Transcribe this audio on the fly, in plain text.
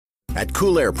At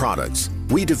Cool Air Products,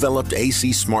 we developed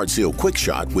AC Smart Seal Quick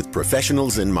Shot with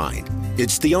professionals in mind.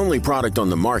 It's the only product on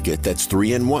the market that's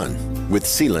 3-in-1, with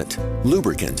sealant,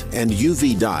 lubricant, and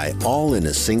UV dye all in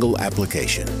a single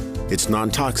application. It's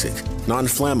non-toxic,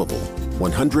 non-flammable,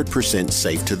 100%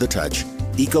 safe to the touch,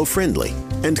 eco-friendly,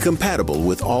 and compatible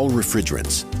with all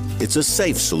refrigerants. It's a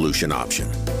safe solution option,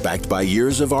 backed by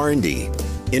years of R&D,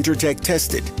 Intertech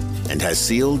tested, and has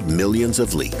sealed millions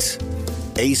of leaks.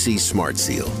 AC Smart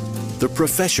Seal, the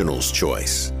professional's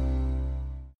choice.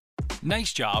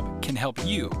 Nice Job can help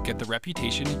you get the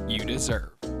reputation you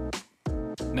deserve.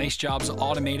 Nice Job's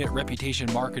automated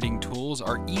reputation marketing tools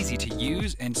are easy to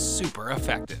use and super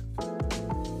effective.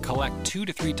 Collect 2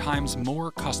 to 3 times more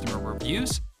customer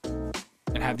reviews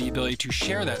and have the ability to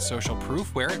share that social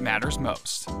proof where it matters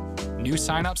most. New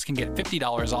signups can get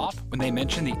 $50 off when they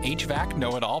mention the HVAC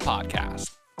Know-It-All podcast.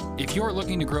 If you're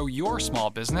looking to grow your small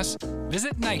business,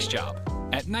 visit Nice Job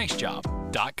at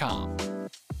nicejob.com.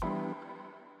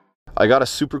 I got a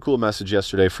super cool message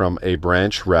yesterday from a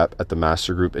branch rep at the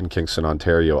Master Group in Kingston,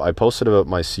 Ontario. I posted about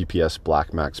my CPS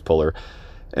Black Max puller,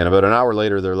 and about an hour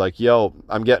later, they're like, yo,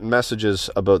 I'm getting messages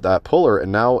about that puller,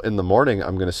 and now in the morning,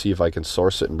 I'm going to see if I can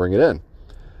source it and bring it in.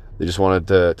 They just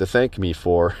wanted to thank me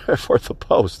for the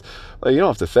post. Well, you don't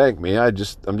have to thank me. I'm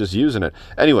just using it.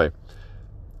 Anyway,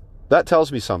 that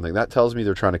tells me something. That tells me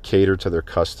they're trying to cater to their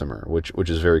customer, which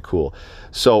is very cool.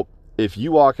 So if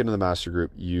you walk into the Master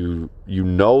Group, you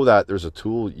know that there's a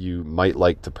tool you might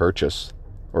like to purchase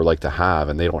or like to have,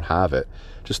 and they don't have it.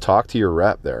 Just talk to your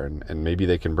rep there, and maybe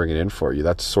they can bring it in for you.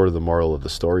 That's sort of the moral of the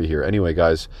story here. Anyway,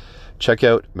 guys, check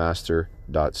out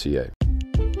master.ca.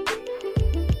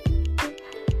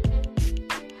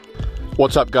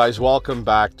 What's up, guys? Welcome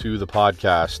back to the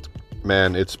podcast.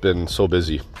 Man, it's been so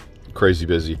busy, crazy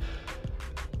busy.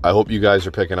 I hope you guys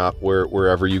are picking up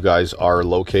wherever you guys are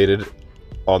located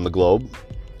on the globe.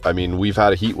 I mean, we've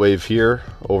had a heat wave here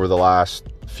over the last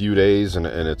few days, and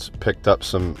it's picked up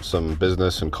some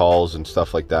business and calls and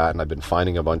stuff like that, and I've been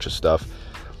finding a bunch of stuff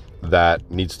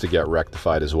that needs to get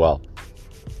rectified as well.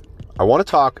 I want to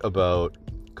talk about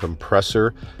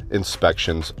compressor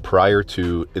inspections prior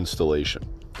to installation.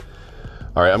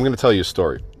 All right, I'm going to tell you a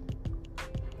story.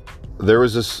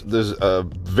 There's a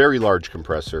very large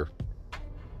compressor,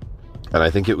 and I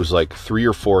think it was like 3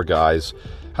 or 4 guys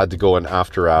had to go in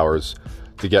after hours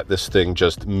to get this thing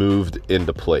just moved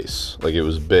into place. Like, it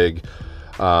was big.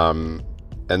 And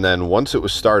then once it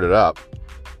was started up,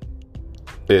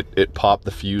 it popped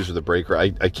the fuse or the breaker.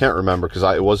 I can't remember because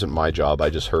it wasn't my job. I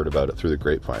just heard about it through the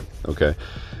grapevine. Okay.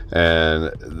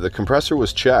 And the compressor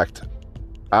was checked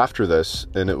after this,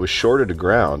 and it was shorted to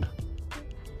ground.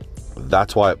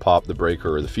 That's why it popped the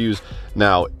breaker or the fuse.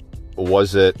 Now,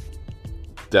 was it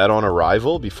dead on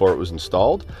arrival before it was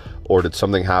installed, or did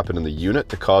something happen in the unit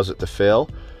to cause it to fail?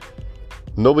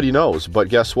 Nobody knows, but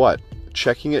guess what?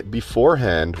 Checking it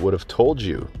beforehand would have told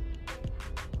you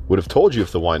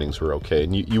if the windings were okay,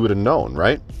 and you would have known,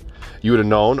 right? You would have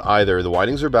known either the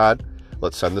windings are bad,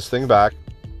 let's send this thing back,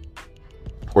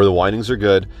 or the windings are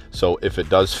good, so if it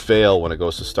does fail when it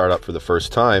goes to start up for the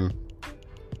first time,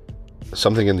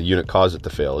 something in the unit caused it to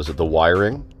fail. Is it the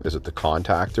wiring? Is it the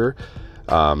contactor?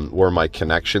 Were my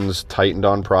connections tightened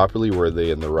on properly? Were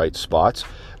they in the right spots?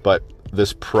 But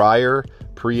this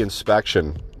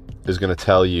pre-inspection is going to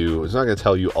tell you, it's not going to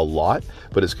tell you a lot,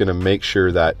 but it's going to make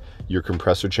sure that your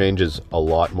compressor change is a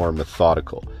lot more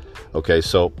methodical. Okay,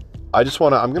 so I'm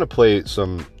going to play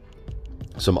some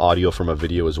audio from a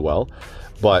video as well,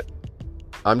 but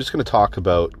I'm just going to talk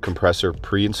about compressor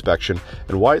pre-inspection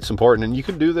and why it's important. And you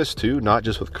can do this too, not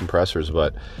just with compressors,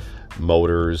 but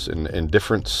motors and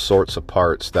different sorts of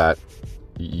parts that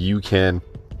you can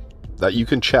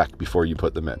check before you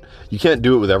put them in. You can't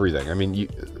do it with everything. I mean, you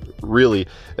really,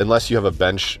 unless you have a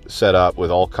bench set up with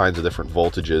all kinds of different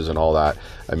voltages and all that,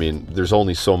 I mean, there's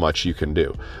only so much you can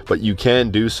do. But you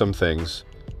can do some things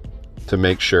to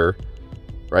make sure,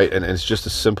 right? And it's just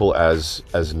as simple as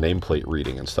nameplate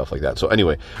reading and stuff like that. So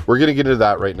anyway, we're going to get into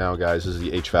that right now, guys. This is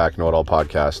the HVAC Know-It-All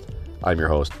podcast. I'm your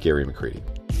host, Gary McCready.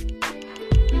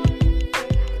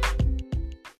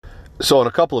 So in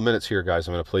a couple of minutes here, guys,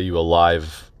 I'm going to play you a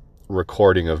live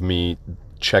recording of me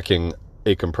checking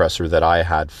a compressor that I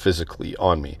had physically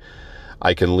on me.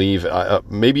 I can leave,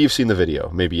 maybe you've seen the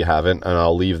video, maybe you haven't, and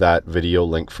I'll leave that video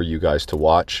link for you guys to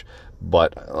watch.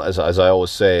 But as I always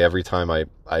say, every time I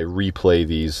replay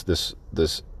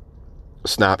this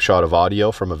snapshot of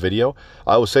audio from a video,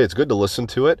 I always say it's good to listen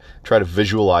to it, try to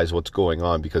visualize what's going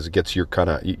on, because it gets your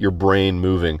brain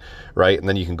moving, right? And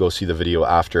then you can go see the video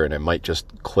after, and it might just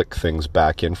click things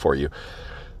back in for you.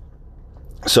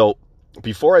 So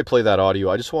before I play that audio,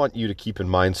 I just want you to keep in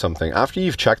mind something. After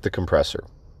you've checked the compressor,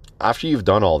 after you've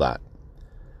done all that,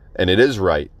 and it is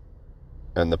right,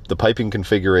 and the piping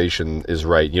configuration is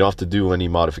right, you don't have to do any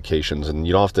modifications, and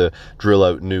you don't have to drill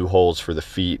out new holes for the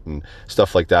feet and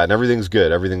stuff like that, and everything's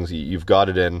good, you've got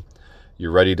it in,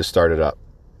 you're ready to start it up.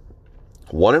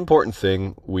 One important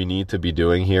thing we need to be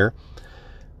doing here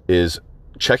is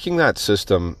checking that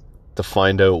system to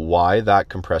find out why that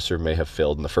compressor may have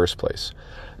failed in the first place.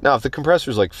 Now, if the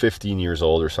compressor is like 15 years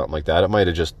old or something like that, it might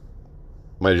have just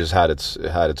had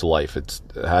its life. It's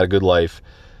had a good life,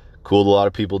 cooled a lot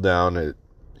of people down.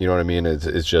 You know what I mean?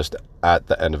 It's just at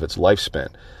the end of its lifespan.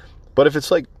 But if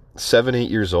it's like 7-8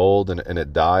 years old and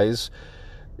it dies,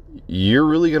 you're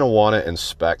really going to want to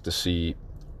inspect to see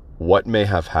what may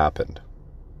have happened.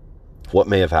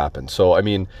 So, I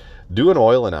mean, do an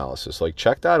oil analysis. Like,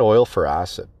 check that oil for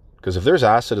acid. Because if there's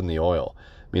acid in the oil,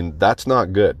 I mean, that's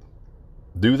not good.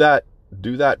 Do that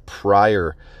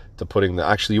prior to putting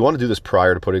actually, you want to do this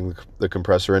prior to putting the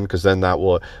compressor in, because then that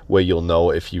way you'll know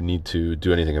if you need to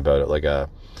do anything about it, like a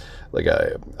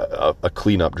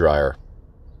cleanup dryer.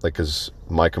 Like, because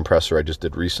my compressor I just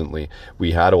did recently,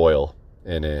 we had oil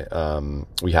in it,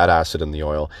 we had acid in the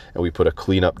oil, and we put a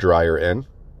cleanup dryer in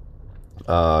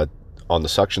on the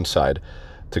suction side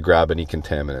to grab any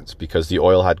contaminants, because the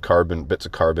oil had bits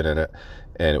of carbon in it,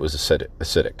 and it was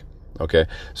acidic. Okay,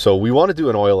 so we want to do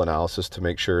an oil analysis to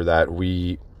make sure that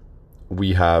we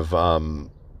have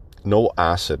no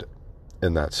acid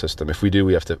in that system. If we do,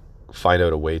 we have to find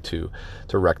out a way to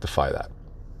rectify that.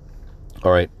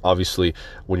 All right, obviously,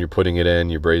 when you're putting it in,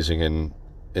 you're brazing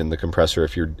in the compressor.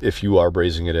 If you are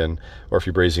brazing it in, or if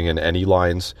you're brazing in any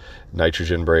lines,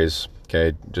 nitrogen braze.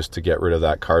 Okay, just to get rid of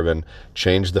that carbon.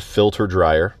 Change the filter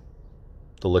dryer,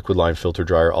 the liquid line filter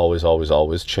dryer.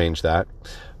 Always change that.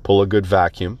 Pull a good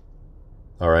vacuum.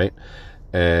 All right,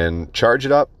 and charge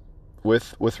it up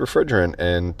with refrigerant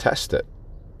and test it.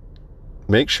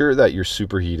 Make sure that your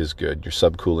superheat is good, your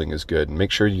subcooling is good, and make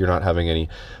sure you're not having any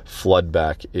flood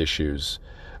back issues.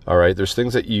 All right, there's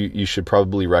things that you should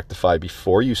probably rectify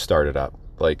before you start it up,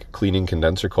 like cleaning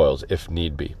condenser coils if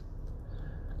need be,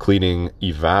 cleaning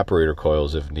evaporator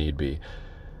coils if need be,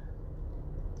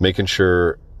 making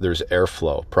sure there's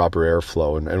airflow, proper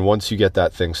airflow. And once you get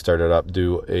that thing started up,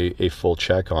 do a full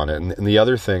check on it. And the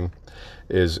other thing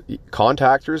is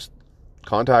contactors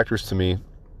to me,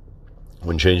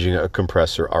 when changing a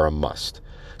compressor, are a must.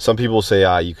 Some people say,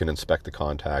 you can inspect the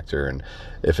contactor, and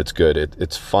if it's good,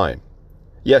 it's fine.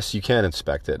 Yes, you can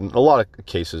inspect it. In a lot of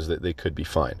cases, that they could be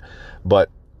fine. But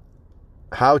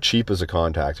how cheap is a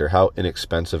contactor? How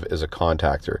inexpensive is a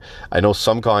contactor? I know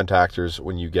some contactors,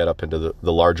 when you get up into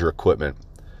the larger equipment,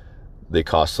 they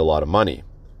cost a lot of money,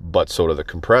 but so do the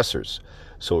compressors.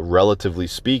 So relatively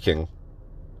speaking,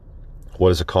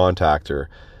 what is a contactor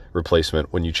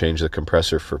replacement when you change the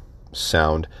compressor for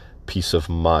sound, peace of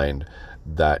mind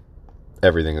that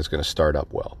everything is going to start up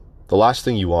well? The last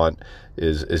thing you want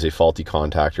is a faulty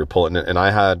contactor pulling it. And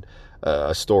I had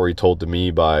a story told to me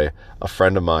by a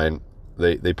friend of mine.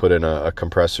 They put in a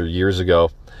compressor years ago.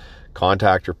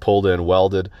 Contactor pulled in,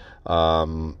 welded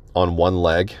on one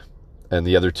leg, and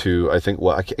the other two, I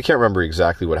can't remember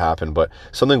exactly what happened, but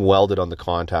something welded on the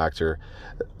contactor.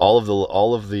 All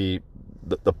of the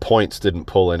points didn't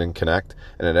pull in and connect,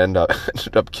 and it ended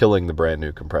up killing the brand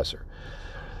new compressor.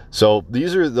 So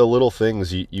these are the little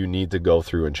things you need to go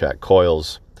through and check: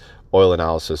 coils, oil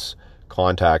analysis,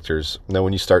 contactors. Now,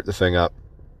 when you start the thing up,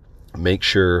 make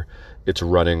sure it's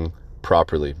running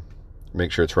properly,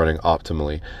 make sure it's running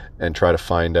optimally, and try to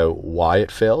find out why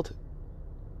it failed,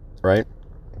 right?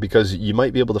 Because you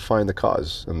might be able to find the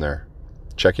cause in there.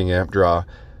 Checking amp draw,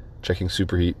 checking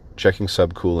superheat, checking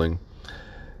subcooling,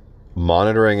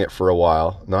 monitoring it for a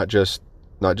while, not just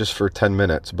for 10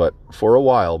 minutes, but for a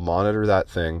while. Monitor that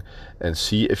thing and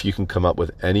see if you can come up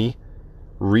with any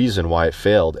reason why it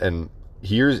failed. And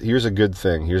here's a good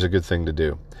thing. Here's a good thing to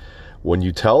do. When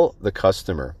you tell the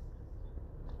customer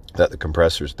that the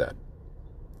compressor's dead,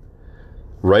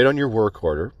 write on your work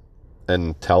order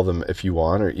and tell them, if you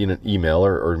want, or in an email,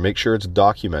 or make sure it's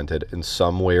documented in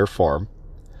some way or form,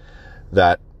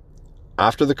 that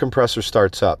after the compressor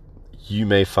starts up, you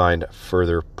may find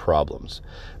further problems.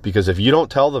 Because if you don't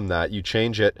tell them that, you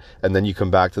change it, and then you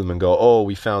come back to them and go, oh,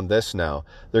 we found this now,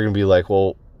 they're going to be like,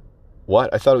 well,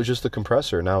 what? I thought it was just the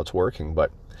compressor, now it's working.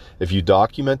 But if you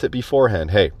document it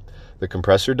beforehand, hey, the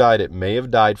compressor died, it may have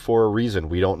died for a reason,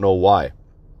 we don't know why.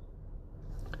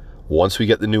 Once we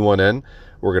get the new one in,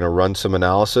 we're going to run some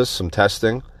analysis, some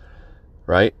testing,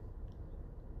 right?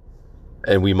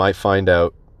 And we might find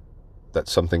out that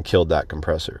something killed that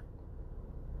compressor.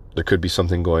 There could be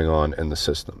something going on in the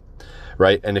system.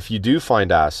 right? And if you do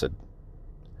find acid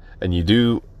and you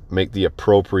do make the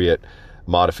appropriate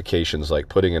modifications, like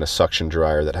putting in a suction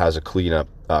dryer that has a cleanup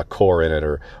core in it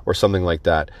or something like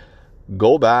that,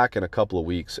 go back in a couple of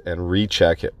weeks and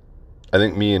recheck it. I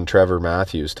think me and Trevor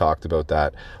Matthews talked about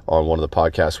that on one of the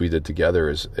podcasts we did together,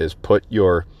 is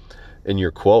in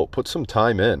your quote, put some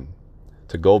time in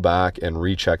to go back and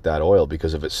recheck that oil,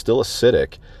 because if it's still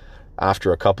acidic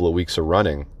after a couple of weeks of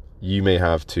running, you may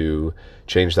have to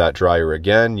change that dryer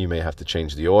again. You may have to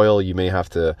change the oil. You may have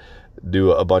to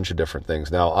do a bunch of different things.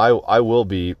 Now, I will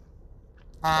be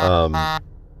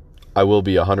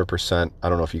 100%. I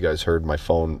don't know if you guys heard my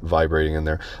phone vibrating in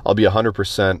there. I'll be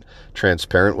 100%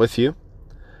 transparent with you.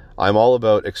 I'm all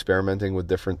about experimenting with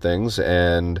different things,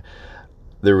 and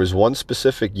there was one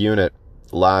specific unit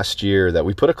last year that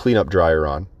we put a cleanup dryer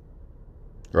on,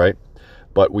 right?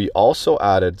 But we also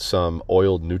added some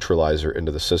oil neutralizer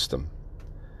into the system.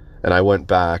 And I went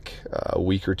back a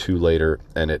week or two later,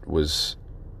 and it was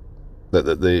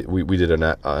we did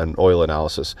an oil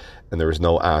analysis, and there was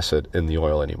no acid in the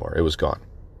oil anymore. It was gone.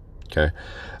 Okay,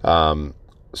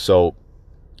 so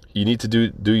you need to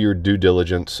do your due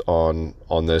diligence on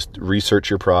this. Research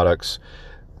your products,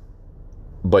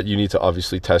 but you need to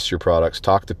obviously test your products.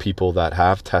 Talk to people that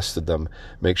have tested them.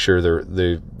 Make sure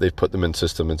they've put them in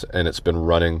systems and it's been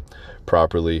running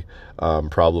properly,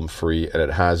 problem free, and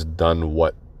it has done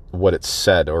what it's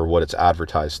said or what it's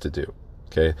advertised to do.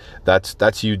 Okay,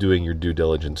 that's you doing your due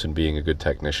diligence and being a good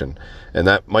technician. And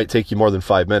that might take you more than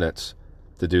 5 minutes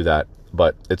to do that,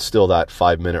 but it's still that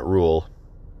 5-minute rule,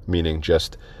 meaning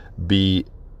just be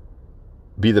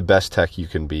the best tech you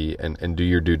can be, and do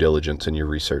your due diligence and your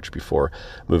research before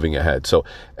moving ahead. So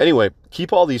anyway,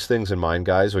 keep all these things in mind,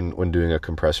 guys, when doing a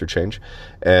compressor change.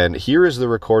 And here is the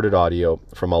recorded audio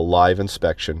from a live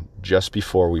inspection just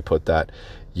before we put that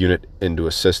unit into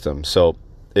a system. So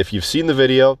if you've seen the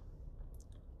video,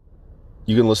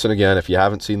 you can listen again. If you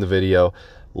haven't seen the video,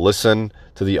 listen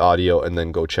to the audio and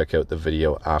then go check out the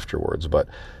video afterwards. But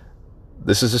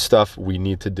this is the stuff we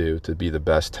need to do to be the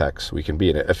best techs we can be.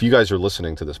 And if you guys are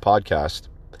listening to this podcast,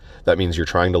 that means you're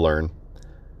trying to learn.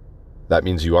 That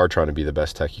means you are trying to be the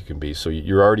best tech you can be. So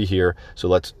you're already here. So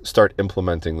let's start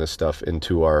implementing this stuff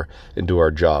into our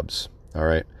jobs. All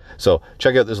right. So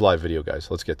check out this live video, guys.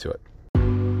 Let's get to it.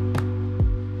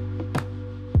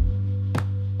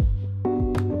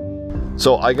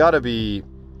 So I gotta be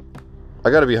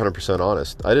 100%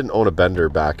 honest. I didn't own a bender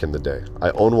back in the day.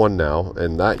 I own one now,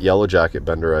 and that Yellow Jacket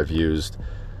bender I've used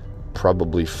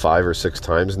probably 5 or 6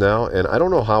 times now, and I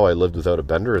don't know how I lived without a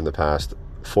bender in the past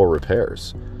for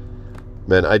repairs.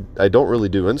 Man, I don't really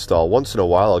do install. Once in a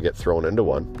while I'll get thrown into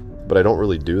one, but I don't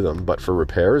really do them. But for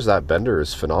repairs, that bender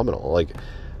is phenomenal. Like,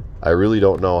 I really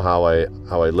don't know how I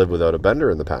lived without a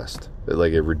bender in the past.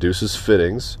 It reduces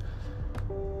fittings.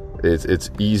 It's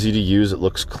easy to use. It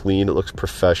looks clean. It looks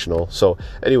professional. So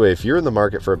anyway, if you're in the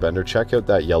market for a bender, check out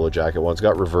that Yellow Jacket one. It's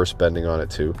got reverse bending on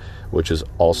it too, which is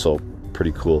also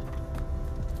pretty cool.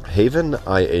 Haven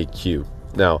IAQ.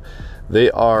 Now,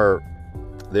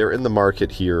 they're in the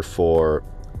market here for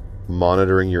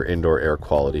monitoring your indoor air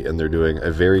quality, and they're doing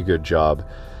a very good job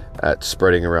at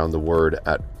spreading around the word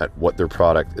at what their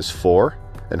product is for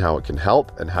and how it can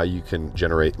help and how you can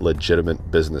generate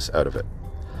legitimate business out of it.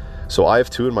 So I have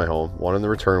 2 in my home, one in the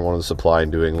return, one in the supply,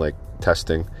 and doing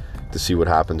testing to see what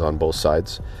happens on both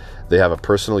sides. They have a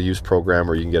personal use program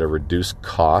where you can get a reduced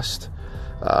cost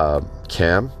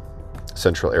CAM,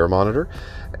 central air monitor,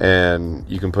 and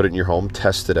you can put it in your home,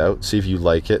 test it out, see if you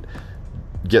like it,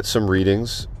 get some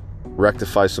readings,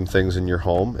 rectify some things in your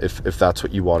home if that's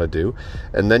what you want to do,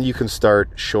 and then you can start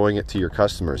showing it to your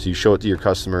customers. You show it to your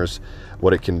customers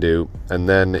what it can do, and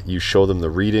then you show them the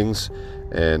readings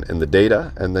and the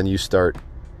data, and then you start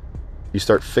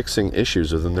fixing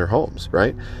issues within their homes,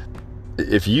 right?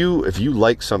 If you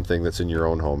like something that's in your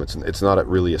own home, it's not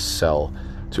really a sell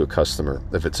to a customer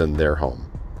if it's in their home.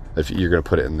 If you're going to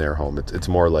put it in their home, it's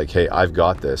more like, hey, I've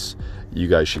got this, you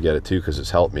guys should get it too because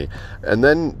it's helped me. And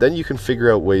then you can figure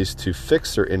out ways to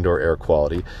fix their indoor air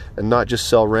quality and not just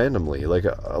sell randomly like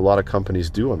a lot of companies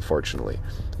do, unfortunately.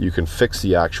 You can fix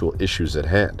the actual issues at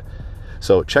hand.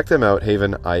 So check them out,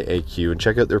 Haven IAQ, and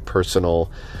check out their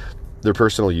personal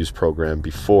use program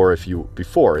before if you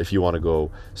want to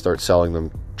go start selling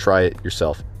them. Try it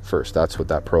yourself first. That's what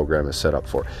that program is set up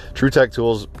for. TruTech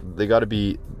Tools, they got to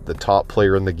be the top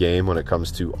player in the game when it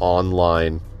comes to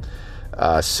online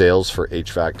sales for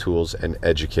HVAC tools and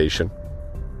education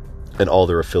and all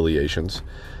their affiliations.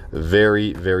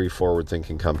 Very, very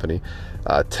forward-thinking company.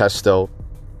 Testo,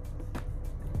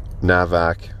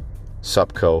 Navac,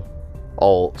 Supco,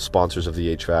 all sponsors of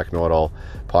the HVAC Know It All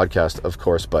podcast, of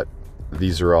course, but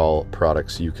these are all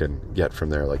products you can get from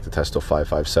there, like the Testo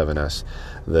 557S,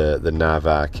 the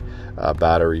Navac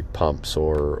battery pumps,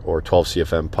 or 12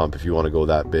 CFM pump if you want to go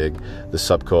that big, the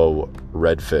Subco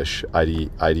Redfish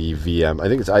IDVM, I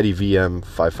think it's IDVM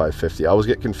 5550. I always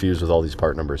get confused with all these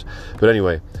part numbers, but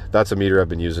anyway, that's a meter I've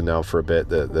been using now for a bit,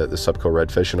 the Subco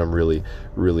Redfish, and I'm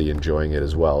really enjoying it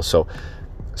as well. So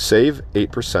save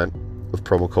 8% with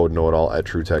promo code KNOWITALL at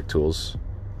TruTech Tools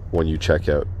when you check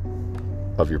out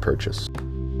of your purchase.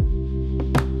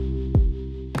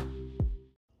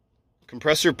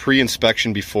 Compressor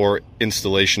pre-inspection before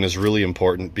installation is really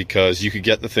important, because you could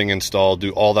get the thing installed,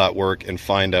 do all that work, and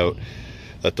find out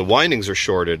that the windings are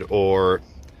shorted, or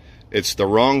it's the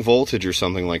wrong voltage or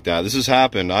something like that. This has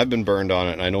happened. I've been burned on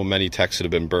it, and I know many techs that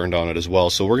have been burned on it as well.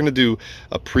 So we're going to do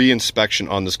a pre-inspection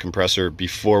on this compressor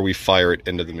before we fire it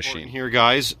into the machine. Here,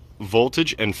 guys,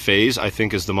 voltage and phase, I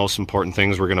think, is the most important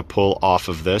things we're going to pull off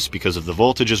of this, because if the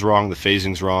voltage is wrong, the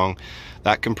phasing's wrong,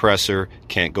 that compressor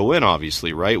can't go in,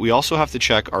 obviously, right? We also have to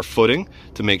check our footing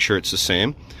to make sure it's the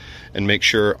same, and make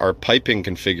sure our piping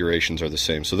configurations are the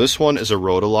same. So this one is a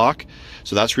Rotolock,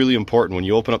 so that's really important. When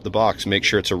you open up the box, make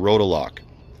sure it's a Rotolock.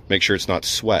 Make sure it's not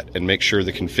sweat, and make sure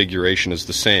the configuration is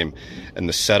the same and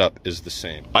the setup is the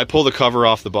same. I pull the cover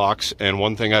off the box, and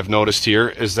one thing I've noticed here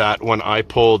is that when I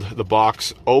pulled the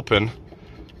box open,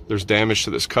 there's damage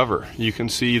to this cover. You can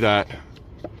see that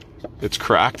it's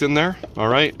cracked in there, all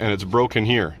right, and it's broken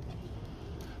here.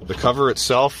 The cover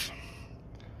itself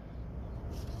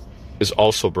is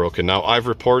also broken. Now, I've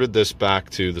reported this back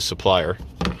to the supplier.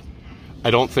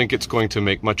 I don't think it's going to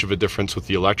make much of a difference with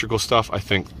the electrical stuff. I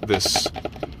think this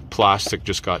plastic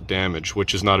just got damaged,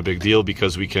 which is not a big deal,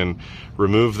 because we can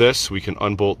remove this, we can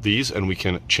unbolt these, and we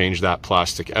can change that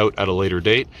plastic out at a later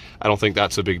date. I don't think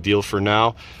that's a big deal for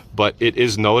now, but it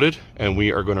is noted, and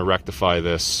we are going to rectify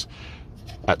this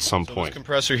at some point. This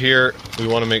compressor here, we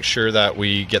want to make sure that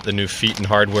we get the new feet and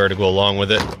hardware to go along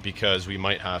with it, because we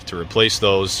might have to replace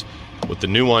those with the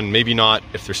new one, maybe not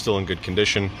if they're still in good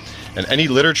condition. And any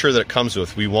literature that it comes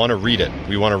with, we want to read it.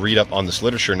 We want to read up on this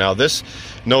literature. Now, this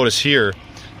notice here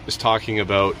is talking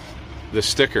about the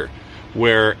sticker,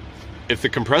 where if the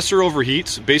compressor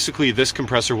overheats, basically this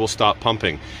compressor will stop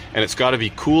pumping, and it's got to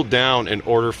be cooled down in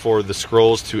order for the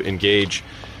scrolls to engage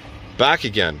back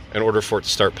again, in order for it to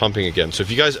start pumping again. So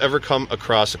if you guys ever come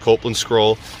across a Copeland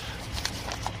scroll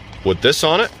with this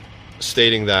on it,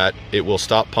 stating that it will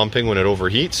stop pumping when it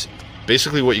overheats,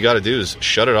 basically what you got to do is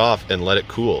shut it off and let it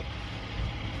cool.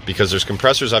 Because there's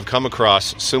compressors I've come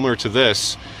across similar to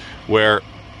this, where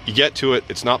you get to it,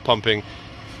 it's not pumping,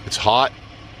 it's hot,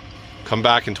 come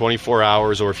back in 24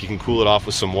 hours, or if you can cool it off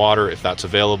with some water, if that's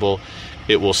available,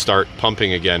 it will start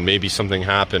pumping again. Maybe something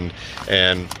happened.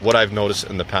 And what I've noticed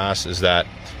in the past is that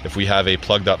if we have a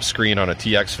plugged up screen on a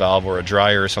TX valve or a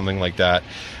dryer or something like that,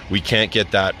 we can't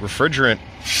get that refrigerant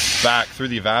back through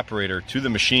the evaporator to the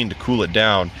machine to cool it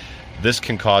down. This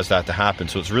can cause that to happen.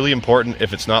 So it's really important,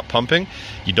 if it's not pumping,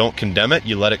 you don't condemn it,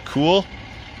 you let it cool,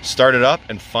 start it up,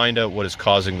 and find out what is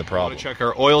causing the problem. Check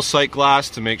our oil sight glass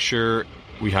to make sure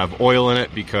we have oil in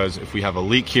it, because if we have a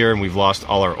leak here and we've lost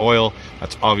all our oil,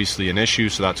 that's obviously an issue.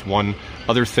 So that's one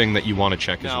other thing that you want to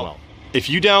check as well. If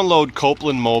you download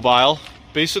Copeland Mobile,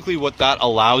 basically what that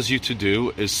allows you to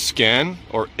do is scan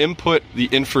or input the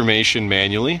information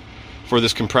manually for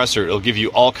this compressor. It'll give you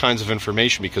all kinds of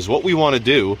information, because what we want to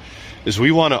do is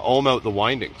we want to ohm out the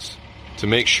windings to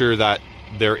make sure that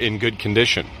they're in good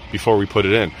condition before we put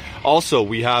it in. Also,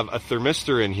 we have a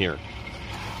thermistor in here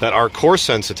that our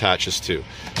CoreSense attaches to.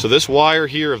 So this wire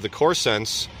here of the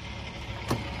CoreSense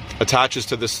attaches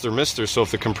to this thermistor, so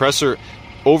if the compressor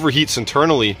overheats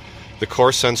internally, the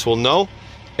CoreSense will know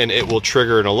and it will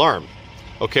trigger an alarm.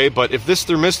 Okay, but if this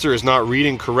thermistor is not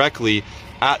reading correctly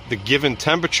at the given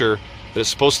temperature that it's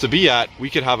supposed to be at, we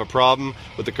could have a problem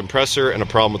with the compressor and a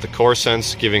problem with the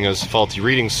CoreSense giving us faulty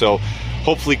readings. So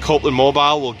hopefully Copeland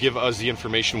Mobile will give us the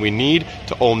information we need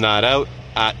to ohm that out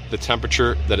at the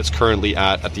temperature that it's currently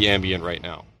at the ambient right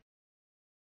now.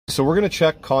 So we're going to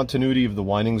check continuity of the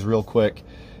windings real quick,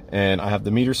 and I have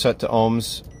the meter set to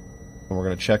ohms, and we're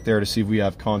going to check there to see if we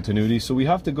have continuity. So we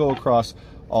have to go across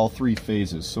all three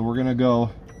phases. So we're going to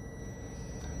go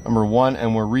number 1,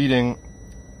 and we're reading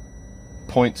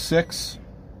 0.6,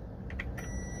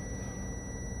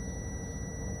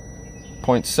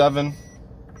 0.7,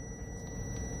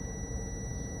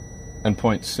 and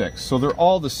 0.6. So they're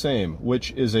all the same,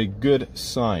 which is a good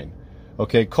sign.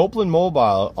 Okay, Copeland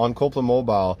Mobile, on Copeland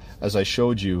Mobile, as I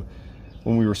showed you,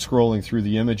 when we were scrolling through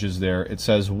the images there, it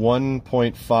says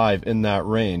 1.5 in that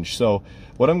range. So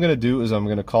what I'm going to do is I'm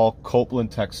going to call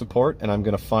Copeland Tech Support, and I'm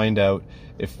going to find out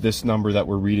if this number that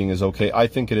we're reading is okay. I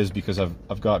think it is, because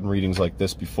I've gotten readings like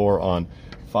this before on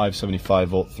 575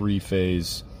 volt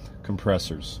 3-phase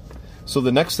compressors. So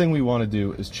the next thing we want to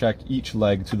do is check each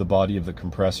leg to the body of the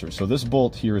compressor. So this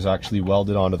bolt here is actually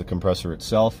welded onto the compressor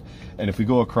itself, and if we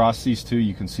go across these two,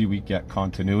 you can see we get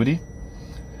continuity.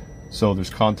 So there's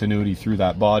continuity through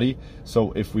that body.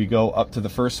 So if we go up to the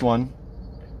first one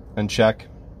and check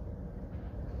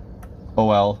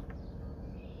OL,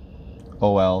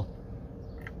 OL,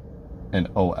 and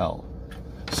OL.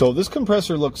 So this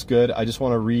compressor looks good. I just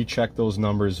want to recheck those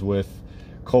numbers with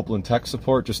Copeland Tech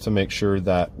Support just to make sure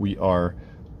that we are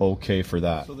okay for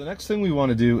that. So the next thing we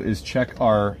want to do is check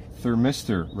our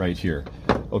thermistor right here.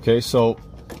 Okay, so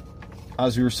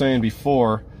as we were saying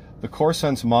before, the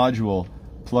CoreSense module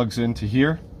plugs into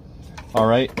here, all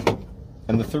right,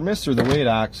 and the thermistor, the way it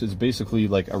acts is basically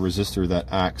like a resistor that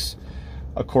acts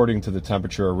according to the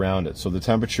temperature around it. So the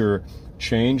temperature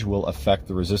change will affect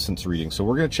the resistance reading. So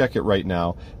we're going to check it right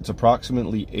now. It's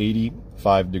approximately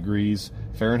 85 degrees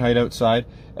Fahrenheit outside,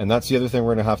 and that's the other thing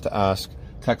we're going to have to ask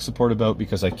tech support about,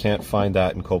 because I can't find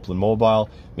that in Copeland Mobile.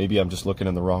 Maybe I'm just looking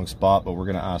in the wrong spot, but we're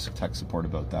going to ask tech support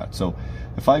about that. So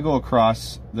if I go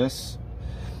across this,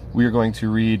 we are going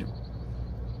to read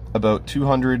about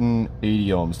 280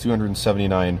 ohms,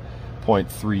 279.3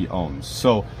 ohms.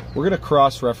 So we're going to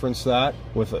cross-reference that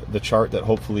with the chart that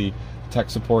hopefully tech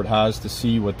support has to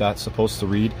see what that's supposed to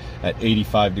read at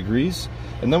 85 degrees,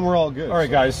 and then we're all good. All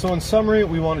right, guys, so in summary,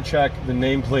 we want to check the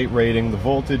nameplate rating, the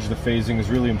voltage, the phasing is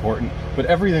really important, but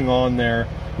everything on there,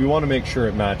 we want to make sure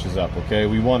it matches up, okay?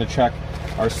 We want to check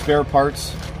our spare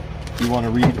parts. We want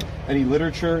to read any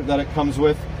literature that it comes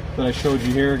with that I showed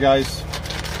you here, guys.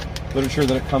 Literature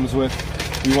that it comes with.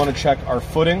 We want to check our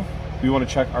footing. We want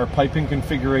to check our piping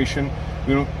configuration.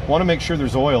 We want to make sure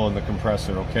there's oil in the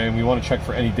compressor, okay? And we want to check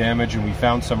for any damage, and we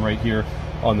found some right here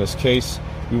on this case.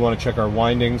 We want to check our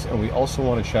windings, and we also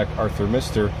want to check our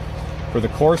thermistor for the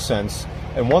CoreSense.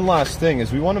 And one last thing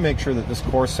is we want to make sure that this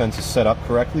CoreSense is set up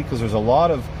correctly, because there's a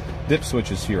lot of dip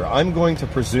switches here. I'm going to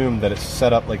presume that it's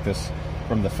set up like this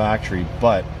from the factory,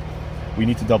 but we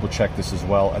need to double check this as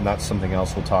well, and that's something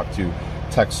else we'll talk to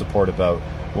tech support about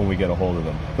when we get a hold of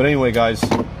them. But anyway, guys,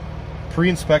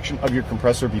 pre-inspection of your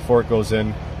compressor before it goes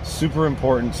in, super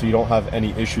important, so you don't have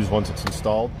any issues once it's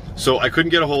installed. So I couldn't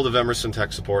get a hold of Emerson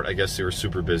Tech Support. I guess they were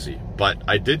super busy, but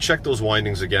I did check those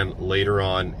windings again later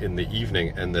on in the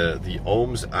evening, and the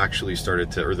ohms actually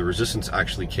started to, or the resistance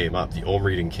actually came up. The ohm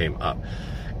reading came up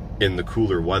in the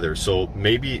cooler weather. So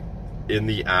maybe in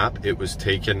the app it was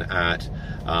taken at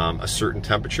a certain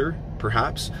temperature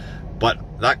perhaps, but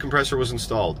that compressor was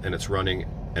installed and it's running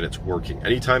and it's working.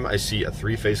 Anytime I see a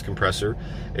 3-phase compressor,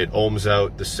 it ohms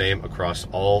out the same across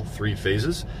all 3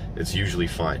 phases, it's usually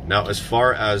fine. Now, as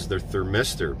far as the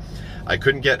thermistor, I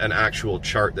couldn't get an actual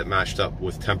chart that matched up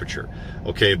with temperature,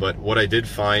 okay, but what I did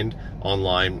find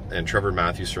online, and Trevor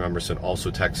Matthews from Emerson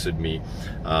also texted me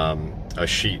a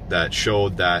sheet that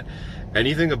showed that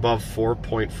anything above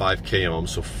 4.5 k ohms,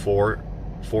 so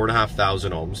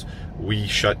 4,500 ohms, we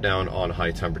shut down on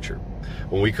high temperature.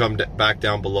 When we come back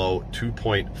down below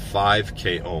 2.5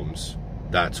 k ohms,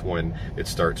 that's when it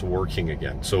starts working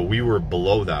again. So we were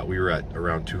below that. We were at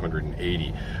around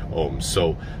 280 ohms.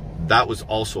 So that was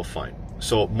also fine.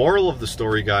 So moral of the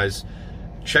story, guys,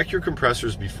 check your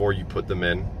compressors before you put them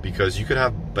in, because you could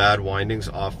have bad windings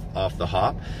off the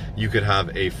hop. You could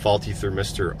have a faulty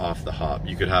thermistor off the hop.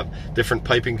 You could have different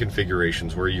piping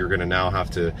configurations where you're gonna now have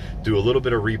to do a little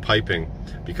bit of repiping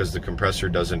because the compressor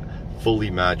doesn't fully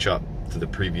match up to the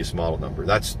previous model number.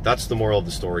 That's the moral of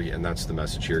the story, and that's the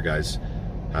message here, guys.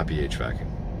 Happy HVACing.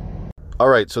 All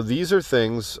right, so these are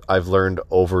things I've learned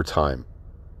over time.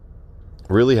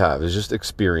 Really have. It's just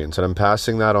experience, and I'm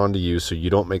passing that on to you so you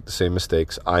don't make the same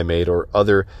mistakes I made or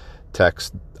other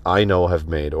techs I know have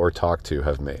made or talked to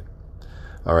have made.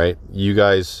 All right, you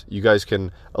guys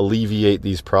can alleviate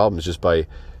these problems just by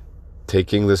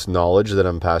taking this knowledge that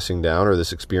I'm passing down, or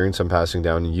this experience I'm passing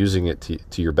down, and using it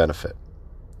to your benefit.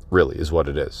 Really is what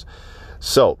it is.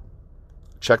 So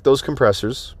check those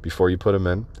compressors before you put them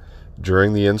in.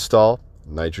 During the install,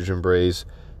 nitrogen braze,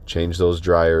 change those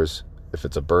dryers. If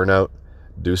it's a burnout,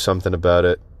 do something about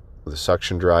it with a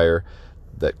suction dryer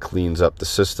that cleans up the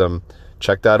system.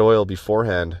 Check that oil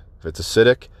beforehand. If it's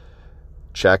acidic,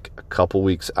 check a couple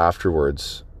weeks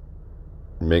afterwards.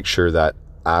 Make sure that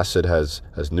acid has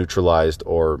neutralized,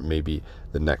 or maybe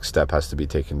the next step has to be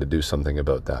taken to do something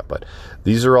about that. But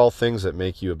these are all things that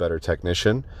make you a better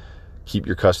technician, keep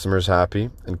your customers happy,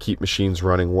 and keep machines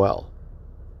running well.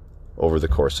 over the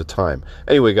course of time.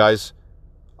 Anyway, guys,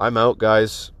 I'm out,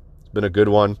 guys. It's been a good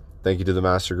one. Thank you to the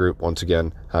Master Group. Once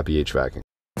again, happy HVACing.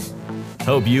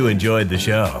 Hope you enjoyed the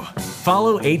show.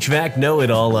 Follow HVAC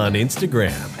Know-It-All on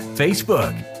Instagram,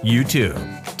 Facebook,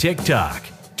 YouTube, TikTok,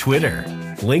 Twitter,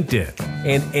 LinkedIn,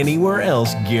 and anywhere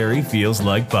else Gary feels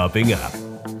like popping up.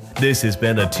 This has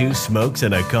been a Two Smokes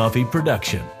and a Coffee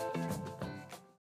production.